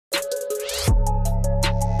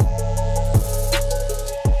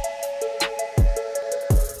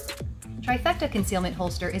Trifecta concealment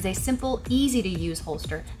holster is a simple, easy-to-use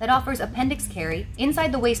holster that offers appendix carry,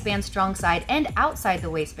 inside the waistband strong side and outside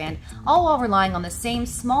the waistband, all while relying on the same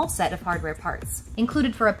small set of hardware parts.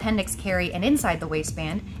 Included for appendix carry and inside the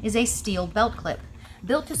waistband is a steel belt clip,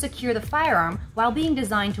 built to secure the firearm while being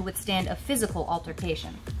designed to withstand a physical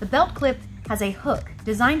altercation. The belt clip has a hook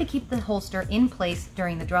designed to keep the holster in place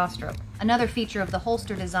during the draw stroke. Another feature of the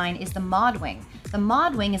holster design is the mod wing. The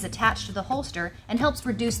mod wing is attached to the holster and helps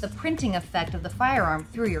reduce the printing effect of the firearm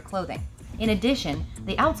through your clothing. In addition,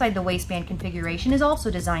 the outside the waistband configuration is also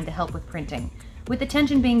designed to help with printing. With the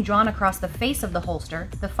tension being drawn across the face of the holster,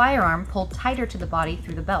 the firearm pulled tighter to the body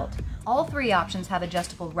through the belt. All three options have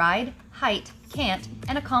adjustable ride, height, cant,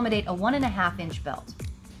 and accommodate a 1.5-inch belt.